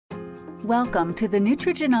Welcome to the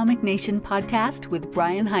Nutrigenomic Nation podcast with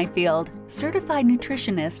Brian Highfield, certified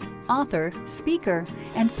nutritionist, author, speaker,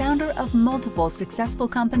 and founder of multiple successful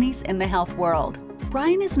companies in the health world.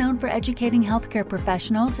 Brian is known for educating healthcare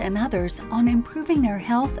professionals and others on improving their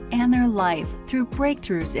health and their life through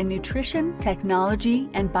breakthroughs in nutrition, technology,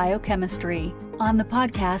 and biochemistry. On the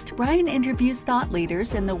podcast, Brian interviews thought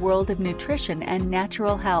leaders in the world of nutrition and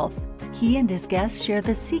natural health. He and his guests share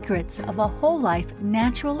the secrets of a whole-life,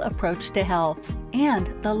 natural approach to health and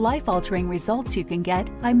the life-altering results you can get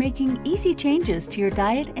by making easy changes to your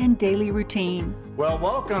diet and daily routine. Well,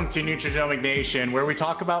 welcome to Nutrigenomic Nation, where we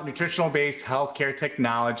talk about nutritional-based healthcare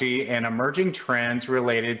technology and emerging trends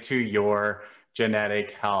related to your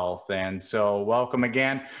genetic health. And so welcome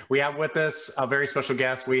again. We have with us a very special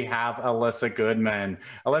guest. We have Alyssa Goodman.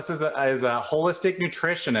 Alyssa is a holistic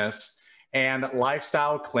nutritionist and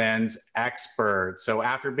lifestyle cleanse expert. So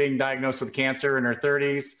after being diagnosed with cancer in her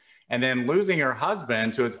 30s and then losing her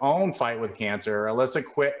husband to his own fight with cancer, Alyssa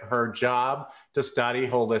quit her job to study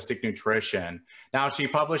holistic nutrition. Now, she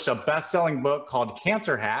published a best-selling book called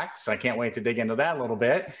Cancer Hacks. I can't wait to dig into that a little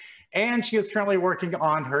bit. And she is currently working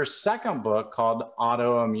on her second book called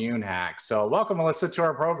Autoimmune Hacks. So welcome, Alyssa, to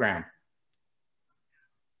our program.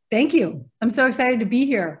 Thank you. I'm so excited to be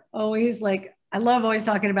here. I love always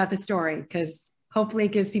talking about the story because hopefully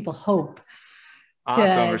it gives people hope. Awesome.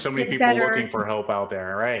 There's so many people looking for hope out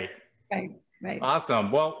there, right? Right.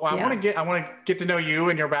 Awesome. Well, I want to get to know you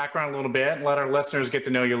and your background a little bit, and let our listeners get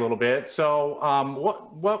to know you a little bit. So,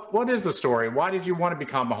 what is the story? Why did you want to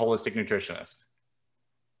become a holistic nutritionist?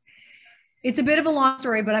 It's a bit of a long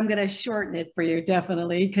story, but I'm going to shorten it for you,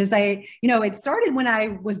 definitely, because it started when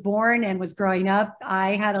I was born and was growing up.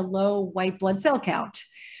 I had a low white blood cell count.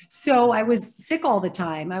 So I was sick all the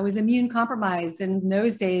time. I was immune compromised. And in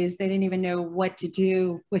those days, they didn't even know what to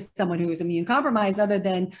do with someone who was immune compromised other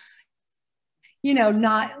than,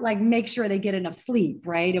 not make sure they get enough sleep,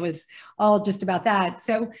 right? It was all just about that.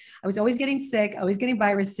 So I was always getting sick, always getting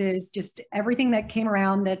viruses, just everything that came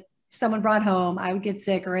around that someone brought home, I would get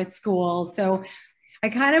sick or at school. So I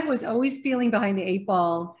kind of was always feeling behind the eight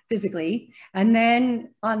ball physically. And then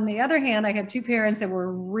on the other hand, I had two parents that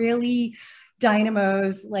were really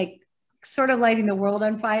dynamos, sort of lighting the world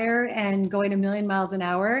on fire and going a million miles an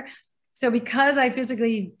hour. So because I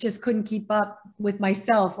physically just couldn't keep up with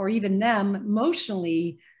myself or even them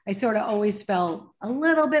emotionally, I sort of always felt a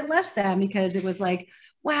little bit less than, because it was like,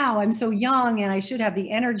 wow, I'm so young and I should have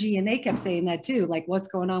the energy. And they kept saying that too, like, what's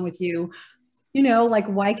going on with you?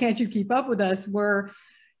 Why can't you keep up with us? We're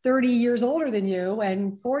 30 years older than you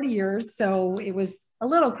and 40 years. So it was a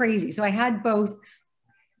little crazy. So I had both,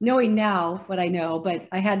 knowing now what I know, but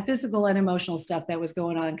I had physical and emotional stuff that was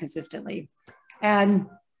going on consistently.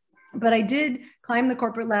 But I did climb the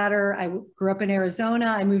corporate ladder. I grew up in Arizona.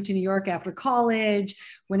 I moved to New York after college,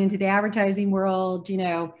 went into the advertising world,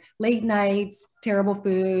 late nights, terrible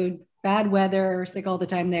food, bad weather, sick all the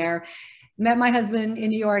time there. Met my husband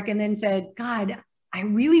in New York and then said, God, I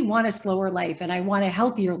really want a slower life and I want a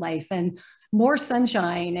healthier life and more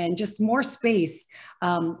sunshine and just more space.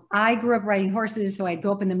 I grew up riding horses, so I'd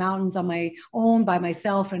go up in the mountains on my own by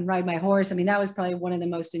myself and ride my horse. I mean, that was probably one of the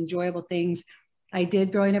most enjoyable things I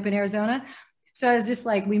did growing up in Arizona. So I was just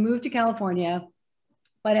we moved to California.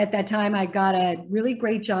 But at that time, I got a really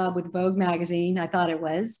great job with Vogue magazine. I thought it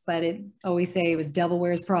was, but it always say it was Devil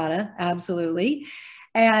Wears Prada. Absolutely.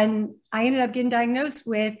 And I ended up getting diagnosed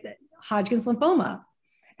with Hodgkin's lymphoma.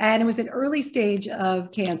 And it was an early stage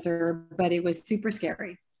of cancer, but it was super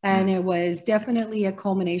scary. And it was definitely a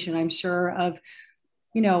culmination, I'm sure, of,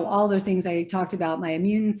 all those things I talked about, my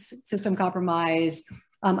immune system compromised.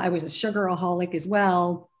 I was a sugaraholic as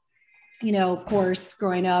well, of course,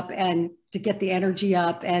 growing up, and to get the energy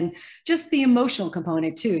up and just the emotional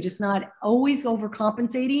component too, just not always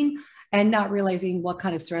overcompensating and not realizing what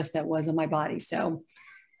kind of stress that was on my body. So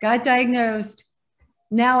got diagnosed.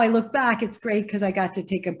 Now I look back, it's great because I got to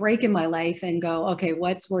take a break in my life and go, okay,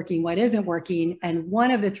 what's working, what isn't working? And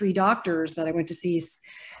one of the three doctors that I went to see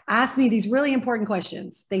asked me these really important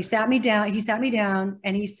questions. He sat me down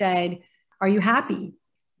and he said, are you happy?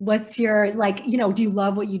 What's your, do you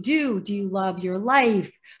love what you do? Do you love your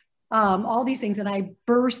life? All these things. And I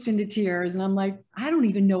burst into tears and I'm like, I don't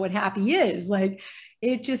even know what happy is.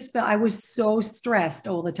 It just felt, I was so stressed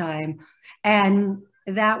all the time. And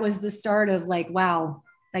that was the start of wow,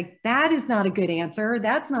 that is not a good answer.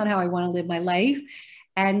 That's not how I want to live my life.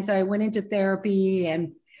 And so I went into therapy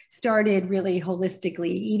and started really holistically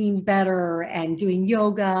eating better and doing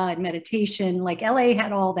yoga and meditation. LA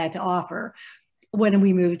had all that to offer. when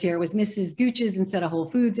we moved here. It was Mrs. Gooch's instead of Whole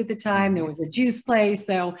Foods at the time. There was a juice place.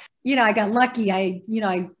 So, I got lucky. I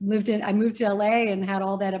moved to LA and had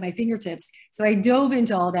all that at my fingertips. So I dove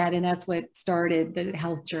into all that, and that's what started the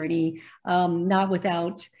health journey. Not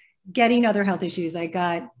without getting other health issues. I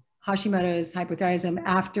got Hashimoto's, hypothyroidism,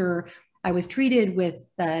 after I was treated with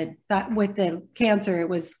the cancer. It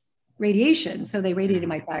was radiation. So they radiated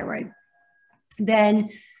my thyroid. Then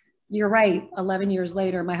you're right. 11 years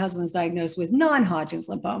later, my husband was diagnosed with non-Hodgkin's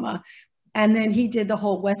lymphoma. And then he did the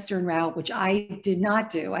whole Western route, which I did not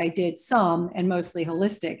do. I did some and mostly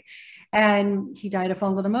holistic. And he died of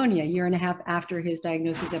fungal pneumonia a year and a half after his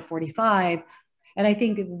diagnosis at 45. And I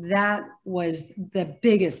think that was the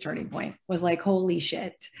biggest turning point, was like, holy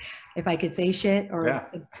shit, if I could say shit or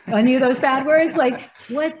any of those bad words, like,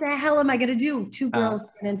 what the hell am I going to do? 2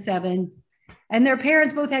 girls, 10 and 7. And their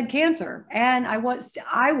parents both had cancer. And I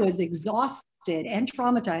was exhausted and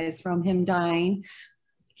traumatized from him dying.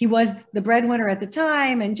 He was the breadwinner at the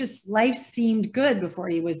time, and just life seemed good before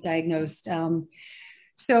he was diagnosed.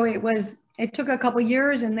 So it took a couple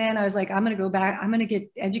years, and then I was like, I'm going to go back. I'm going to get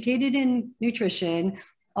educated in nutrition,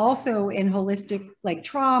 also in holistic, like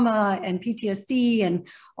trauma and PTSD and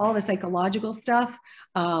all the psychological stuff,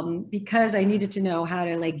 because I needed to know how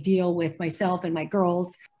to like deal with myself and my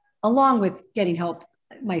girls, along with getting help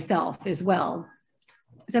myself as well.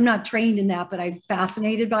 So I'm not trained in that, but I'm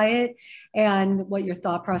fascinated by it and what your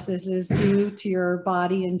thought processes do to your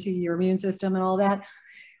body and to your immune system and all that.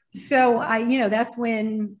 So that's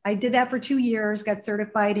when I did that for 2 years, got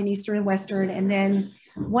certified in Eastern and Western. And then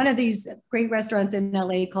one of these great restaurants in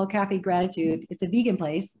LA called Cafe Gratitude, it's a vegan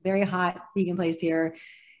place, very hot vegan place here,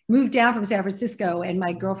 moved down from San Francisco. And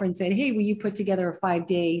my girlfriend said, hey, will you put together a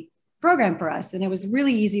 5-day program for us? And it was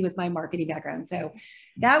really easy with my marketing background. So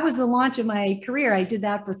that was the launch of my career. I did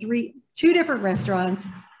that for 2 different restaurants,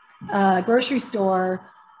 grocery store,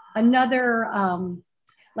 another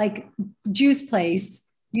like juice place.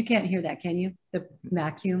 You can't hear that, can you? The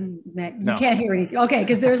vacuum, you can't hear anything. Okay.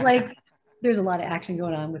 Because there's a lot of action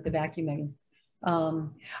going on with the vacuuming.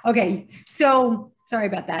 Okay. So sorry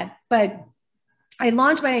about that, but I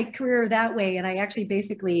launched my career that way. And I actually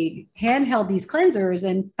basically handheld these cleansers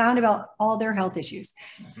and found about all their health issues.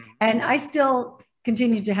 And I still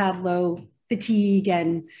continued to have low fatigue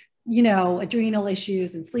and, adrenal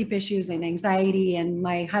issues and sleep issues and anxiety and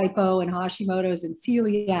my hypo and Hashimoto's and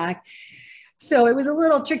celiac. So it was a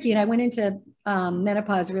little tricky. And I went into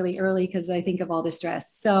menopause really early because I think of all the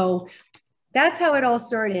stress. So that's how it all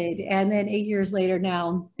started. And then 8 years later,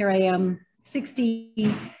 now here I am,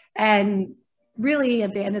 60, and really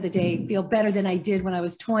at the end of the day, feel better than I did when I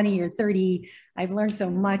was 20 or 30. I've learned so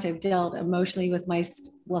much. I've dealt emotionally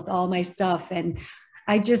with all my stuff, and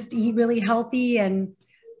I just eat really healthy and,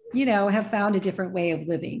 have found a different way of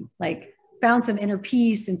living, like found some inner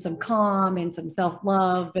peace and some calm and some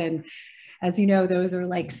self-love. And as you know, those are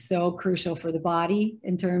like so crucial for the body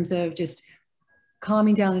in terms of just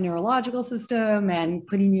calming down the neurological system and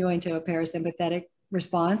putting you into a parasympathetic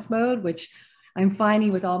response mode, which I'm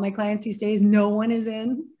finding with all my clients these days, no one is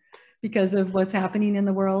in because of what's happening in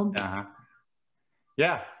the world.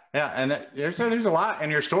 Yeah. And there's a lot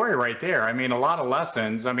in your story right there. I mean, a lot of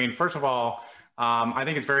lessons. I mean, first of all, I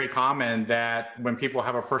think it's very common that when people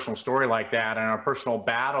have a personal story like that and a personal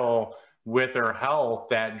battle with their health,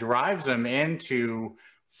 that drives them into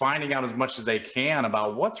finding out as much as they can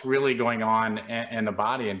about what's really going on in the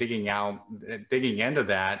body and digging into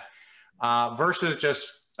that, versus just,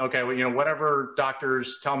 okay, well, whatever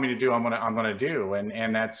doctors tell me to do, I'm gonna do,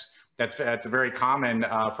 and that's very common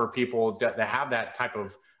for people that have that type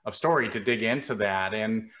of story to dig into that,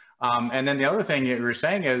 and then the other thing you were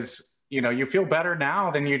saying is, you feel better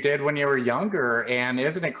now than you did when you were younger, and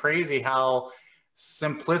isn't it crazy how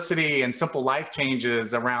simplicity and simple life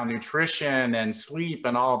changes around nutrition and sleep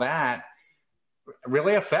and all that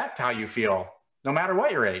really affect how you feel, no matter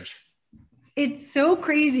what your age? It's so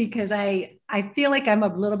crazy because I feel like I'm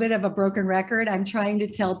a little bit of a broken record. I'm trying to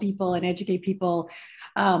tell people and educate people.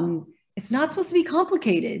 It's not supposed to be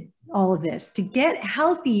complicated, all of this. To get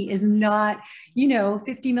healthy is not,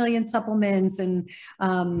 50 million supplements and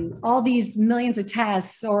all these millions of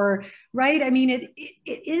tests, or, right? I mean, it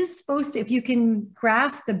is supposed to, if you can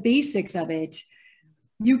grasp the basics of it,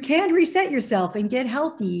 you can reset yourself and get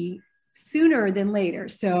healthy sooner than later.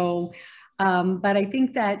 So, but I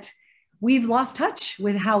think that we've lost touch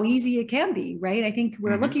with how easy it can be, right? I think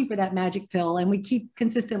we're looking for that magic pill, and we keep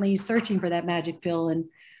consistently searching for that magic pill,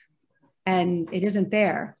 and it isn't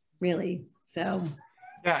there really. So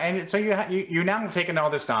yeah, and so you now have taken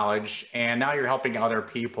all this knowledge, and now you're helping other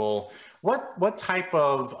people. What type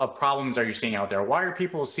of problems are you seeing out there? Why are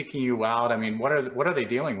people seeking you out? I mean, what are they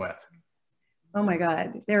dealing with? Oh my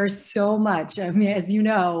God, there's so much. I mean, as you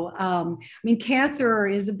know, cancer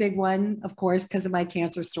is a big one, of course, because of my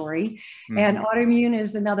cancer story. And autoimmune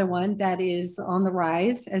is another one that is on the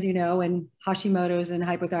rise, as you know, and Hashimoto's and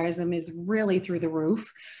hypothyroidism is really through the roof.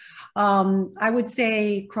 I would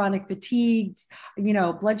say chronic fatigue,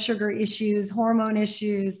 blood sugar issues, hormone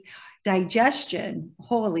issues, digestion.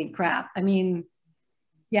 Holy crap. I mean,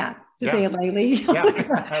 yeah, to say it lightly. Yeah,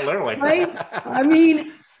 literally. Right? I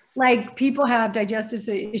mean, like people have digestive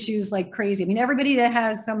issues like crazy. I mean, everybody that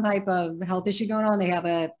has some type of health issue going on, they have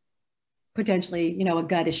a potentially, a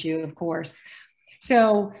gut issue, of course.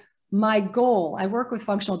 So my goal, I work with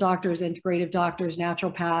functional doctors, integrative doctors,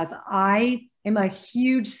 naturopaths. I am a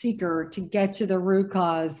huge seeker to get to the root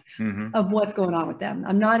cause of what's going on with them.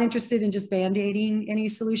 I'm not interested in just band-aiding any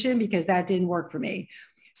solution because that didn't work for me.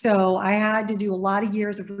 So I had to do a lot of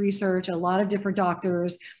years of research, a lot of different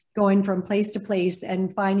doctors, going from place to place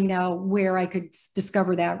and finding out where I could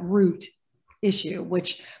discover that root issue,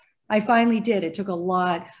 which I finally did. It took a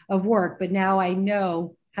lot of work, but now I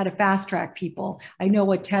know how to fast track people. I know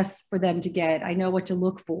what tests for them to get. I know what to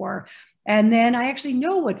look for. And then I actually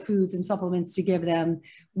know what foods and supplements to give them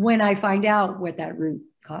when I find out what that root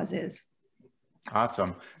cause is.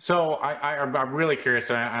 Awesome. So I'm really curious,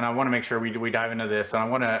 and I want to make sure we dive into this. And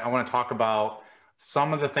I want to talk about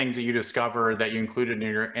some of the things that you discovered that you included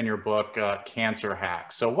in your book, Cancer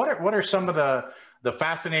Hacks. So what are some of the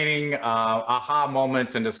fascinating aha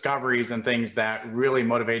moments and discoveries and things that really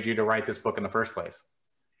motivated you to write this book in the first place?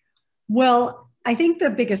 Well, I think the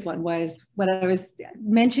biggest one was what I was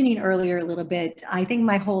mentioning earlier a little bit. I think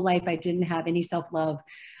my whole life I didn't have any self-love.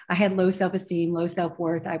 I had low self-esteem, low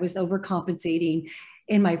self-worth. I was overcompensating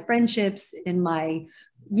in my friendships, in my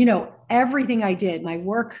everything I did, my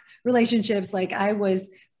work relationships. Like I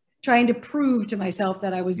was trying to prove to myself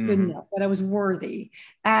that I was good enough, that I was worthy.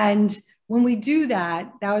 And when we do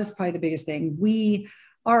that, that was probably the biggest thing. We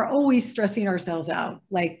are always stressing ourselves out,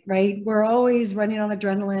 right? We're always running on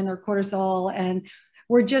adrenaline or cortisol, and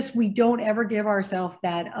we don't ever give ourselves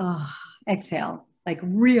that exhale, like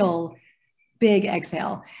real big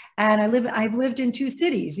exhale. And I've lived in two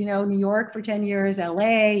cities, New York for 10 years,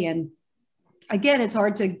 LA, and again, it's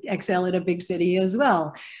hard to excel in a big city as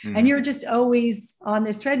well. And you're just always on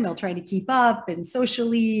this treadmill trying to keep up, and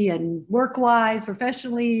socially and work-wise,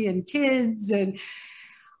 professionally, and kids. And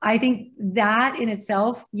I think that in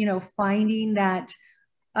itself, finding that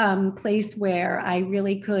place where I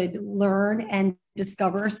really could learn and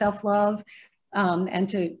discover self-love, and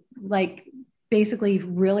to basically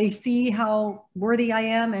really see how worthy I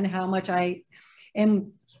am and how much I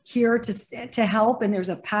am here to help. And there's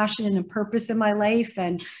a passion and a purpose in my life.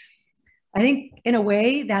 And I think in a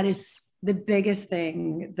way that is the biggest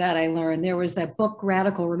thing that I learned. There was that book,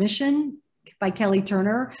 Radical Remission by Kelly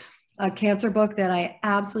Turner, a cancer book that I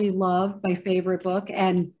absolutely love, my favorite book.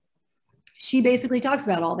 And she basically talks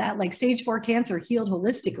about all that, like stage 4 cancer healed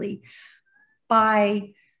holistically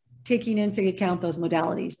by taking into account those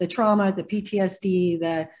modalities, the trauma, the PTSD,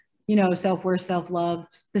 the self-worth, self-love,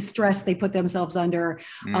 the stress they put themselves under.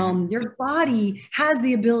 Your body has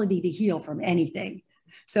the ability to heal from anything.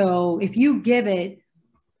 So if you give it,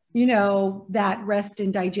 that rest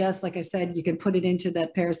and digest, like I said, you can put it into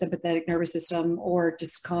the parasympathetic nervous system or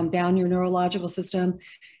just calm down your neurological system.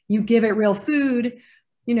 You give it real food,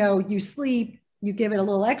 you sleep, you give it a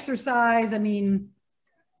little exercise. I mean,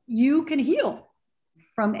 you can heal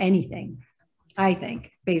from anything, I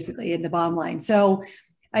think, basically, in the bottom line. So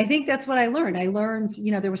I think that's what I learned. I learned,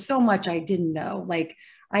 there was so much I didn't know. Like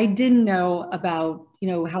I didn't know about,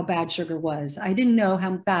 how bad sugar was. I didn't know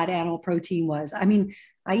how bad animal protein was. I mean,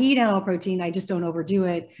 I eat animal protein, I just don't overdo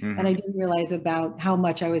it. And I didn't realize about how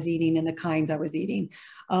much I was eating and the kinds I was eating.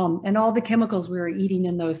 And all the chemicals we were eating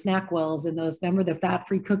in those SnackWells and remember the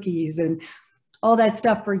fat-free cookies and all that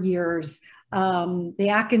stuff for years. The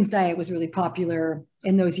Atkins diet was really popular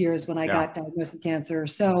in those years when I got diagnosed with cancer.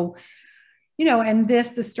 So, and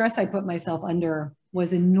the stress I put myself under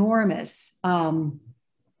was enormous.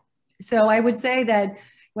 So I would say that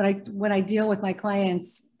when I deal with my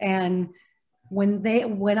clients, and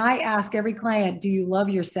when I ask every client, do you love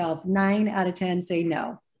yourself? 9 out of 10 say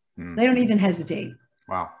no. They don't even hesitate.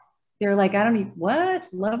 Wow. They're like, I don't need what?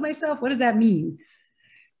 Love myself? What does that mean?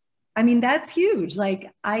 I mean, that's huge.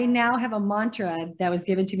 Like I now have a mantra that was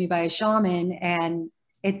given to me by a shaman, and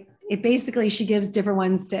it basically, she gives different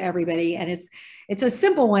ones to everybody. And it's a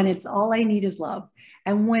simple one. It's all I need is love.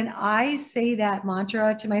 And when I say that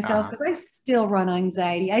mantra to myself, Uh-huh. because I still run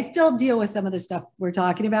anxiety, I still deal with some of the stuff we're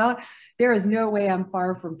talking about. There is no way I'm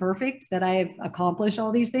far from perfect, that I have accomplished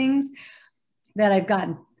all these things, that I've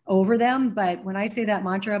gotten over them. But when I say that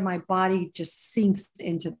mantra, my body just sinks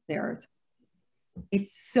into the earth.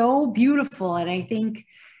 It's so beautiful. And I think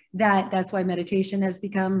that that's why meditation has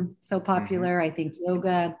become so popular. I think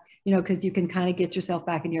yoga, because you can kind of get yourself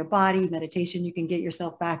back in your body. Meditation, you can get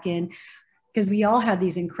yourself back in, because we all have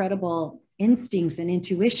these incredible instincts and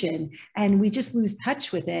intuition, and we just lose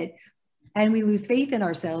touch with it, and we lose faith in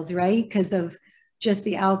ourselves, right? Because of just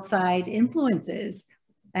the outside influences.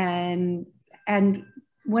 And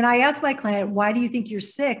when I ask my client, why do you think you're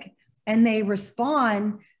sick? And they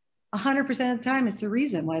respond 100% of the time, it's the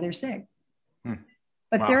reason why they're sick.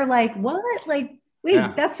 But Wow. they're like, what? Like, wait,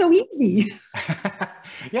 Yeah. that's so easy.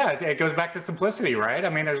 Yeah, it goes back to simplicity, right? I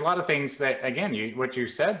mean, there's a lot of things that, again, what you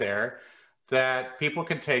said there, that people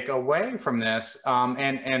can take away from this.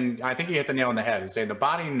 And I think you hit the nail on the head and say the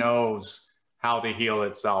body knows how to heal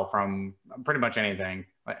itself from pretty much anything,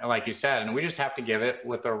 like you said. And we just have to give it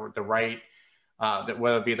with the right,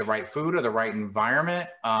 whether it be the right food or the right environment,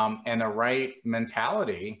 and the right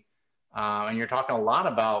mentality. And you're talking a lot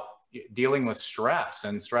about dealing with stress,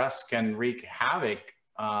 and stress can wreak havoc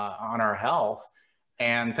on our health.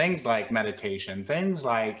 And things like meditation, things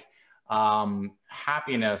like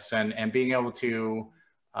happiness, and being able to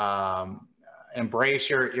embrace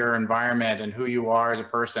your environment and who you are as a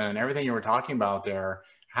person, and everything you were talking about there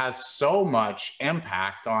has so much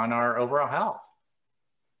impact on our overall health.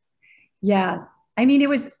 Yeah. I mean, it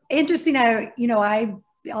was interesting. I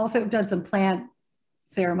also done some plant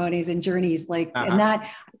ceremonies and journeys, and that,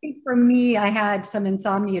 I think for me, I had some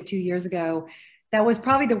insomnia 2 years ago. That was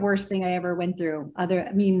probably the worst thing I ever went through.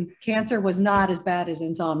 Cancer was not as bad as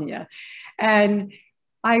insomnia. And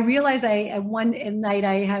I realized one night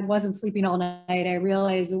I wasn't sleeping all night. I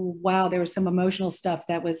realized, wow, there was some emotional stuff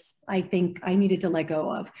that I think I needed to let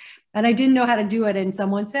go of. And I didn't know how to do it. And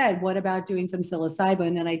someone said, what about doing some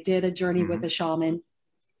psilocybin? And I did a journey with a shaman.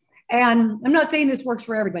 And I'm not saying this works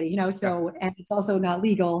for everybody, and it's also not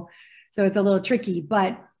legal. So it's a little tricky,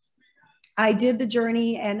 but I did the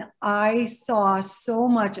journey, and I saw so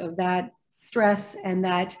much of that stress, and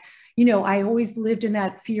that, I always lived in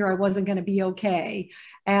that fear I wasn't going to be okay.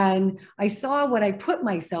 And I saw what I put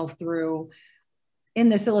myself through in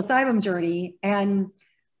the psilocybin journey. And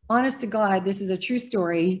honest to God, this is a true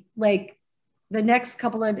story. Like the next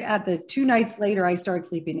at the 2 nights later, I started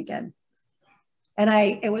sleeping again. And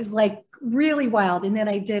it was like really wild. And then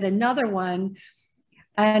I did another one,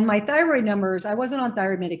 and my thyroid numbers, I wasn't on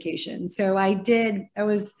thyroid medication. So I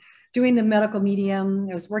was doing the medical medium.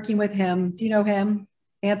 I was working with him. Do you know him?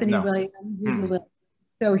 Anthony Williams.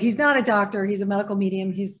 So he's not a doctor. He's a medical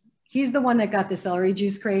medium. He's the one that got the celery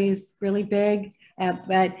juice craze really big.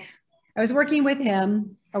 But I was working with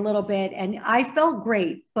him a little bit, and I felt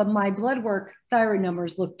great, but my blood work, thyroid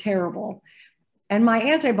numbers looked terrible. And my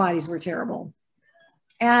antibodies were terrible.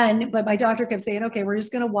 But my doctor kept saying, okay, we're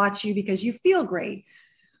just going to watch you because you feel great.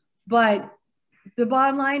 But the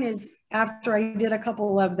bottom line is, after I did a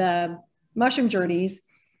couple of the mushroom journeys,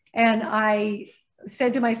 and I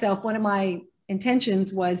said to myself, one of my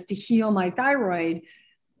intentions was to heal my thyroid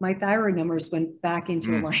numbers went back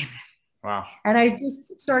into alignment. Wow. And I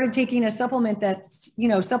just started taking a supplement that's,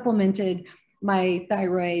 supplemented my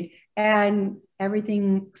thyroid, and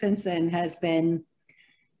everything since then has been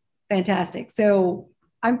fantastic. So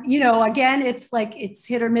again, it's like, it's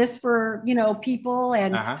hit or miss for, people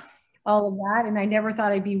and all of that. And I never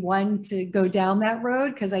thought I'd be one to go down that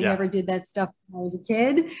road, because I never did that stuff when I was a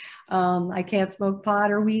kid. I can't smoke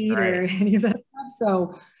pot or weed or any of that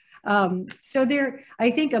stuff. So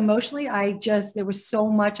I think emotionally, there was so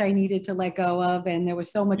much I needed to let go of. And there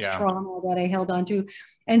was so much trauma that I held on to,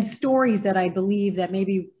 and stories that I believe that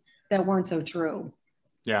maybe that weren't so true.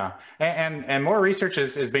 Yeah. And more research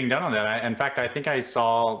is being done on that. In fact, I think I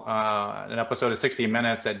saw an episode of 60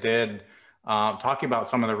 Minutes that did talking about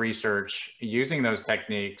some of the research using those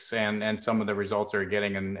techniques, and some of the results they're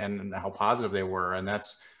getting, and how positive they were. And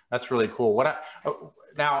that's really cool.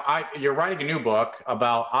 You're writing a new book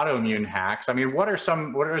about autoimmune hacks. I mean, what are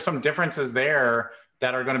some differences there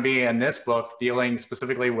that are going to be in this book dealing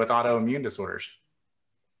specifically with autoimmune disorders?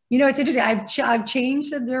 It's interesting. I've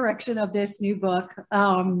changed the direction of this new book.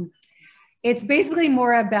 It's basically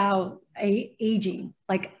more about aging,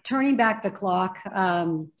 like turning back the clock.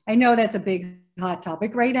 I know that's a big hot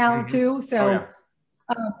topic right now too. So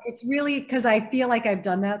it's really because I feel like I've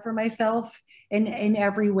done that for myself in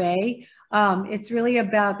every way. It's really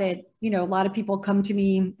about that a lot of people come to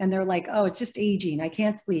me and they're like, oh, it's just aging. I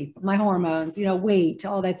can't sleep, my hormones, weight,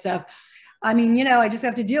 all that stuff. I mean, I just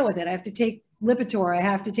have to deal with it. I have to take Lipitor. I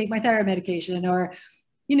have to take my thyroid medication, or,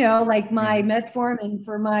 like my metformin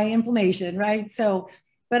for my inflammation. Right. So,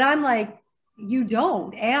 but I'm like, you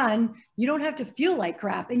don't, and you don't have to feel like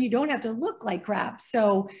crap, and you don't have to look like crap.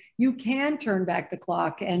 So you can turn back the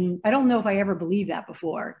clock. And I don't know if I ever believed that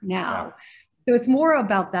before now. Wow. So it's more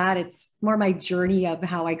about that. It's more my journey of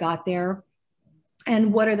how I got there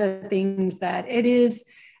and what are the things that it is.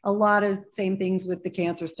 A lot of same things with the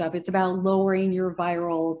cancer stuff. It's about lowering your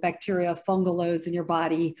viral, bacteria, fungal loads in your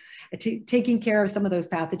body, taking care of some of those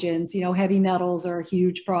pathogens. Heavy metals are a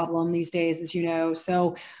huge problem these days, as you know.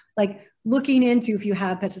 So like looking into if you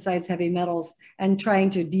have pesticides, heavy metals, and trying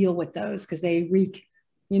to deal with those, because they wreak,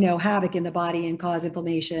 havoc in the body and cause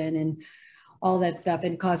inflammation and all that stuff,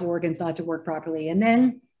 and cause organs not to work properly. And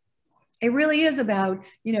then it really is about,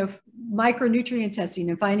 micronutrient testing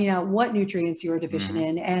and finding out what nutrients you're deficient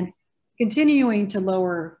in, and continuing to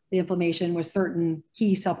lower the inflammation with certain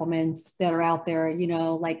key supplements that are out there,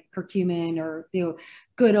 like curcumin, or,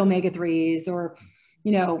 good omega-3s, or,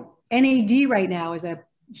 NAD right now is a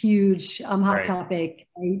huge hot topic.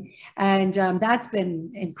 Right? And that's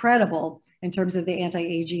been incredible in terms of the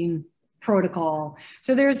anti-aging protocol.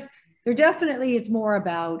 So there definitely, it's more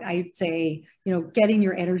about, I'd say, getting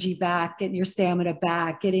your energy back, getting your stamina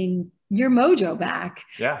back, getting your mojo back.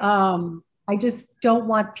 Yeah. I just don't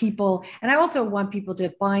want people, and I also want people to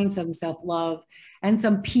find some self-love and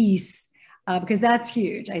some peace, because that's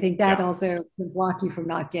huge. I think that also can block you from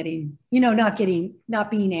not being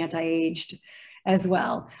anti-aged as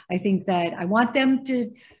well. I think that I want them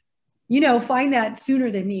to, find that sooner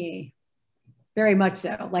than me. Very much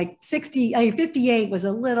so. Like 58 was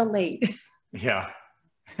a little late. Yeah.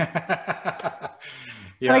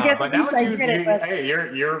 Yeah, I guess but at least I did it. But hey,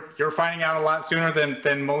 you're finding out a lot sooner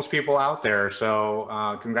than most people out there.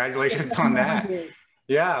 So congratulations on that.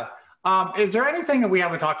 Yeah. Is there anything that we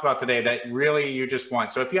haven't talked about today that really you just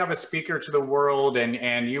want? So if you have a speaker to the world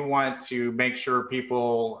and you want to make sure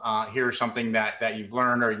people hear something that you've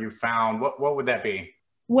learned or you found, what would that be?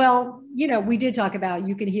 Well, we did talk about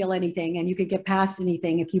you can heal anything and you could get past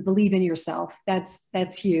anything if you believe in yourself.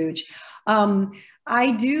 That's huge.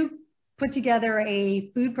 I do put together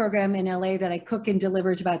a food program in LA that I cook and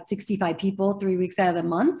deliver to about 65 people 3 weeks out of the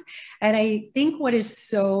month. And I think what is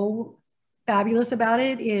so fabulous about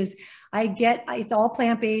it is it's all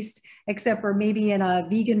plant-based, except for maybe in a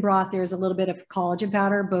vegan broth, there's a little bit of collagen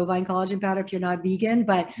powder, bovine collagen powder if you're not vegan,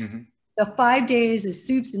 but the 5 days is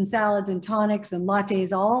soups and salads and tonics and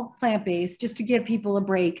lattes, all plant-based, just to give people a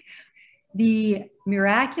break. The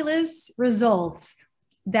miraculous results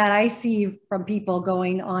that I see from people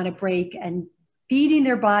going on a break and feeding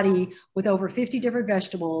their body with over 50 different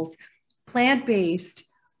vegetables, plant-based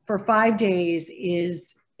for 5 days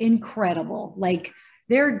is incredible. Like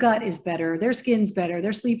their gut is better, their skin's better,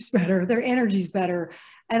 their sleep's better, their energy's better.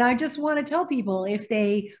 And I just want to tell people, if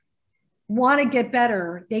they want to get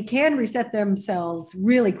better, they can reset themselves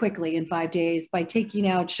really quickly in 5 days by taking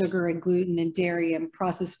out sugar and gluten and dairy and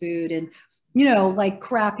processed food and, like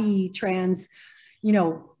crappy trans,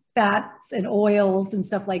 fats and oils and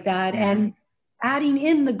stuff like that. And adding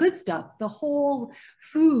in the good stuff, the whole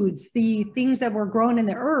foods, the things that were grown in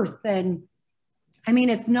the earth. And I mean,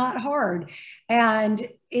 it's not hard. And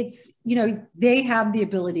it's, they have the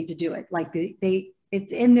ability to do it. Like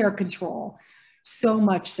it's in their control. So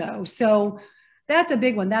much so. So that's a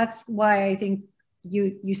big one. That's why I think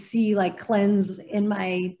you see like cleanse in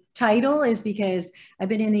my title, is because I've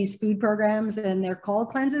been in these food programs and they're called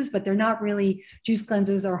cleanses, but they're not really juice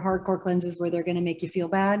cleanses or hardcore cleanses where they're going to make you feel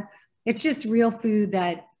bad. It's just real food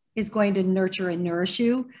that is going to nurture and nourish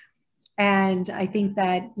you. And I think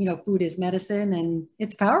that, food is medicine and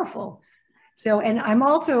it's powerful. So, and I'm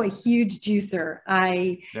also a huge juicer.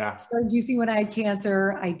 I started juicing when I had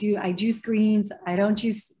cancer. I juice greens. I don't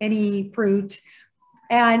juice any fruit.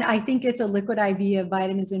 And I think it's a liquid IV of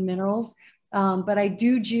vitamins and minerals. But I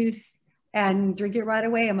do juice and drink it right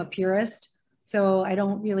away. I'm a purist. So I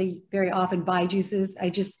don't really very often buy juices.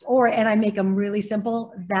 And I make them really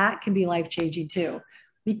simple. That can be life-changing too,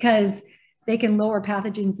 because they can lower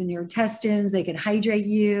pathogens in your intestines. They can hydrate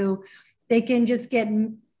you. They can just get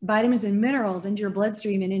vitamins and minerals into your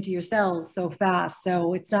bloodstream and into your cells so fast.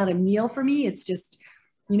 So it's not a meal for me. It's just,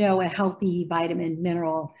 a healthy vitamin,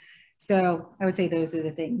 mineral. So I would say those are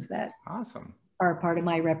the things that are part of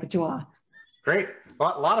my repertoire. Great. A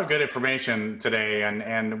lot of good information today.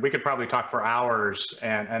 And we could probably talk for hours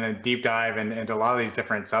and a deep dive into a lot of these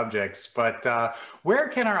different subjects. But where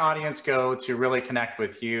can our audience go to really connect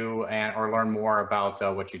with you or learn more about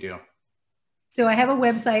what you do? So I have a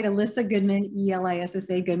website, Elissa Goodman,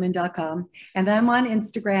 ELISSA Goodman.com. And then I'm on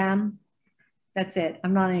Instagram. That's it.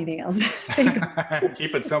 I'm not anything else.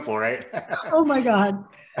 Keep it simple, right? Oh my God.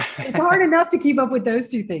 It's hard enough to keep up with those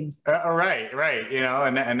two things. Right. You know,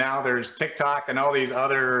 and now there's TikTok and all these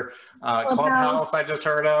other Clubhouse I just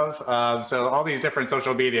heard of. So all these different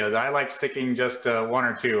social medias. I like sticking just to one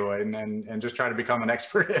or two and just try to become an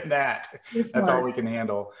expert in that. That's all we can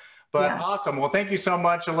handle. But awesome. Well, thank you so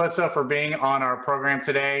much, Elissa, for being on our program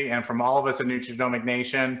today. And from all of us at Nutrigenomic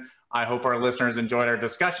Nation, I hope our listeners enjoyed our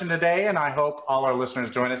discussion today. And I hope all our listeners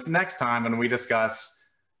join us next time when we discuss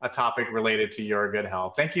a topic related to your good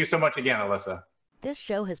health. Thank you so much again, Elissa. This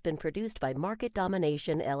show has been produced by Market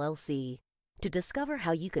Domination, LLC. To discover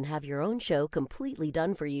how you can have your own show completely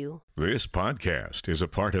done for you. This podcast is a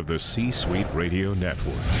part of the C-Suite Radio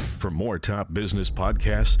Network. For more top business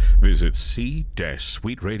podcasts, visit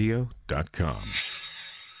c-suiteradio.com.